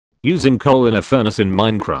Using coal in a furnace in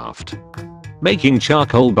Minecraft. Making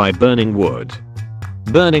charcoal by burning wood.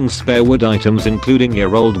 Burning spare wood items including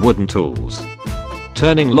your old wooden tools.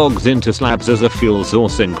 Turning logs into slabs as a fuel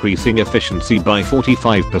source, increasing efficiency by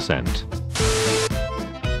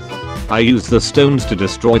 45%. I use the stones to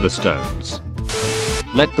destroy the stones.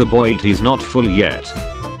 Let the boy eat, he's not full yet.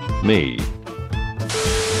 Me.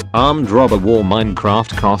 Armed robber wore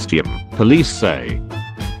Minecraft costume, police say.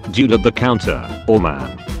 Dude at the counter, or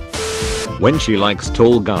man. When she likes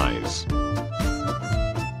tall guys.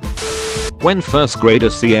 When first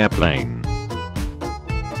graders see airplane.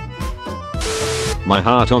 My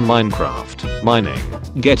heart on Minecraft, mining,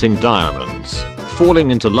 getting diamonds, falling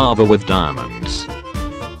into lava with diamonds.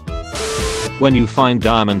 When you find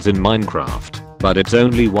diamonds in Minecraft, but it's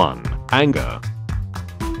only one, anger.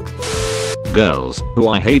 Girls, who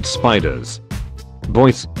I hate spiders.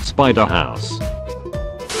 Boys, spider house.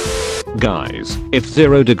 Guys, if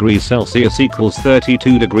 0 degrees Celsius equals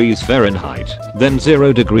 32 degrees Fahrenheit, then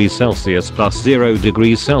 0 degrees Celsius plus 0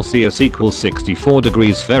 degrees Celsius equals 64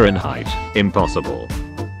 degrees Fahrenheit. Impossible.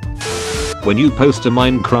 When you post a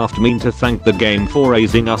Minecraft meme to thank the game for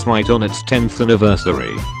raising us right on its 10th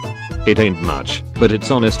anniversary. It ain't much, but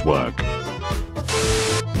it's honest work.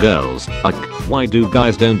 Girls, why do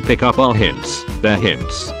guys don't pick up our hints? They're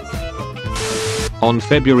hints. On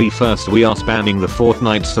February 1st we are spamming the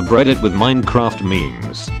Fortnite subreddit with Minecraft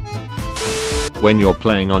memes. When you're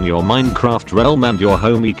playing on your Minecraft realm and your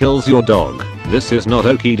homie kills your dog, this is not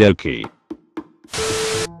okie dokie.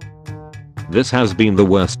 This has been the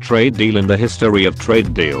worst trade deal in the history of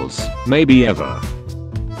trade deals, maybe ever.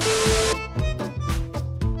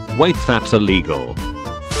 Wait, that's illegal.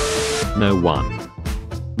 No one.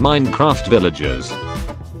 Minecraft villagers.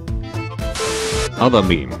 Other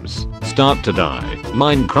memes. Start to die.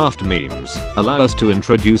 Minecraft memes allow us to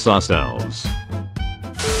introduce ourselves.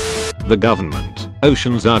 The government.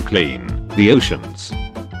 Oceans are clean. The oceans.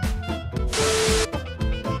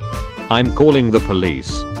 I'm calling the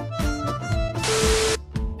police.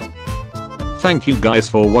 Thank you guys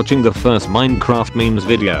for watching the first Minecraft memes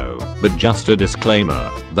video, but just a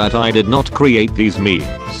disclaimer that I did not create these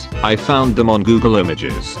memes. I found them on Google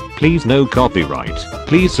Images. Please no copyright.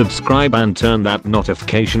 Please subscribe and turn that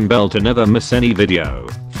notification bell to never miss any video.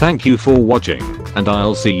 Thank you for watching, and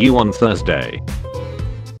I'll see you on Thursday.